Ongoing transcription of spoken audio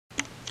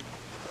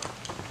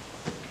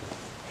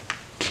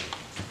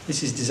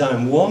This is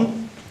design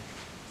 1.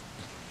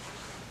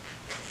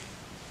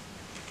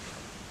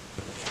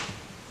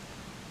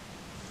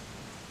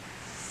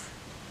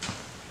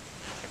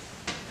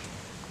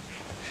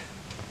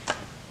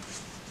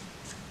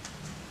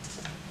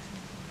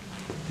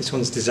 This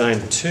one's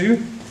design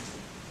 2.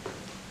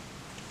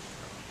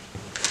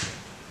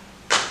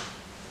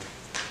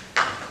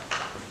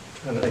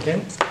 And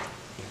again.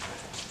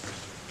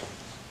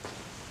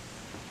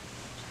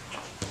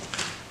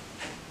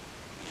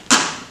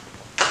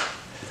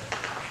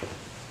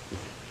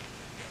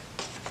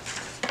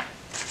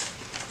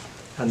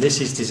 And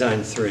this is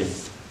design 3.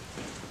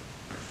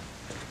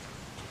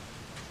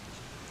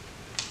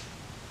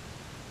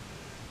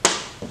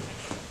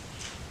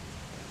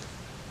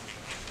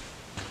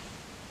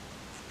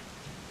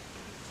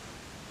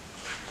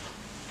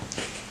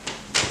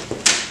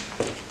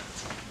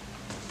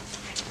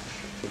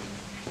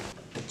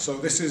 So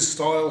this is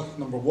style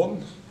number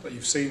 1 that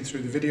you've seen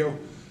through the video.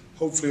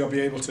 Hopefully I'll be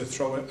able to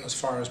throw it as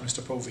far as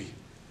Mr. Povey.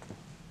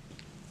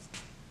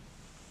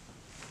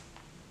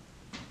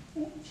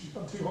 Oh, she's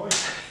gone too high.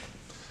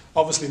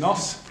 Obviously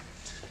not.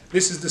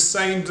 This is the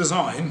same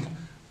design,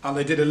 and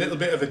they did a little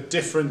bit of a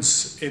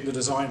difference in the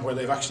design where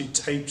they've actually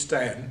taped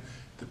down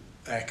the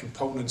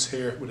components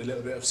here with a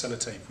little bit of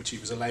sellotape, which he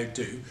was allowed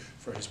to do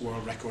for his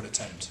world record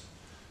attempt.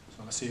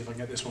 So let's see if I can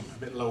get this one a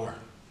bit lower.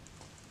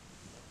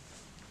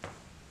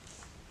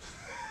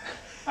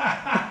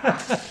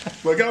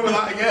 We'll go with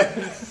that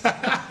again.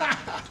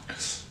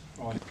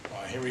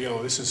 Right, here we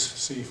go. This is,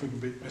 see if we can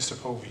beat Mr.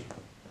 Povey.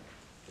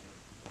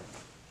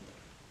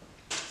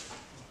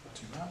 Not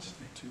too bad,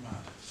 not too bad.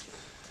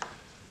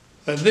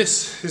 And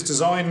this is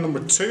design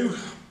number 2.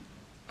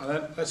 And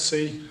then let's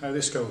see how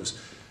this goes.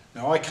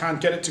 Now I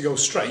can't get it to go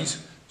straight,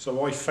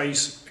 so I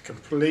face a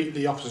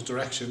completely opposite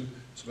direction.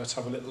 So let's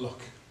have a little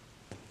look.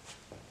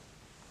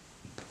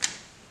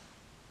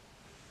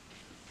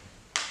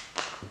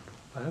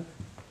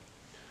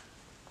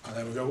 And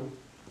there we go.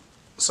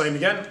 Same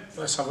again.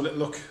 Let's have a little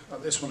look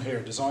at this one here,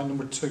 design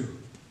number 2.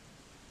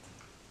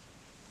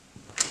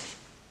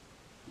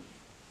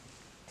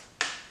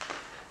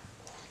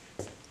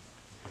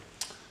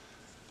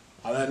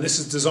 And then this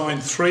is design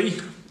 3,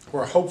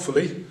 where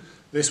hopefully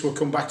this will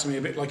come back to me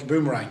a bit like a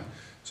boomerang.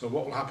 So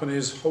what will happen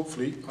is,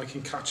 hopefully I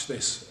can catch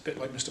this, a bit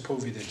like Mr.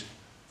 Povey did.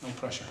 No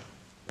pressure.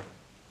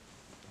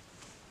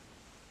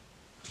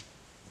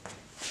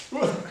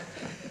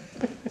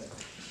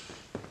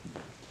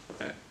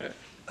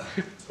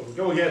 So we'll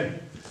go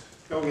again,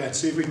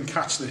 see if we can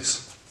catch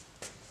this.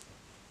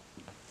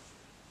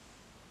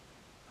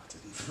 That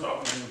didn't,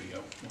 oh, there we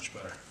go, much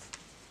better.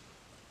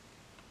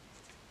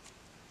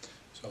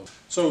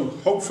 So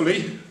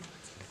hopefully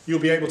you'll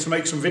be able to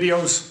make some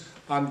videos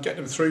and get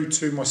them through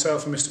to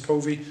myself and Mr.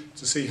 Povey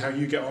to see how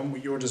you get on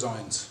with your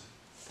designs.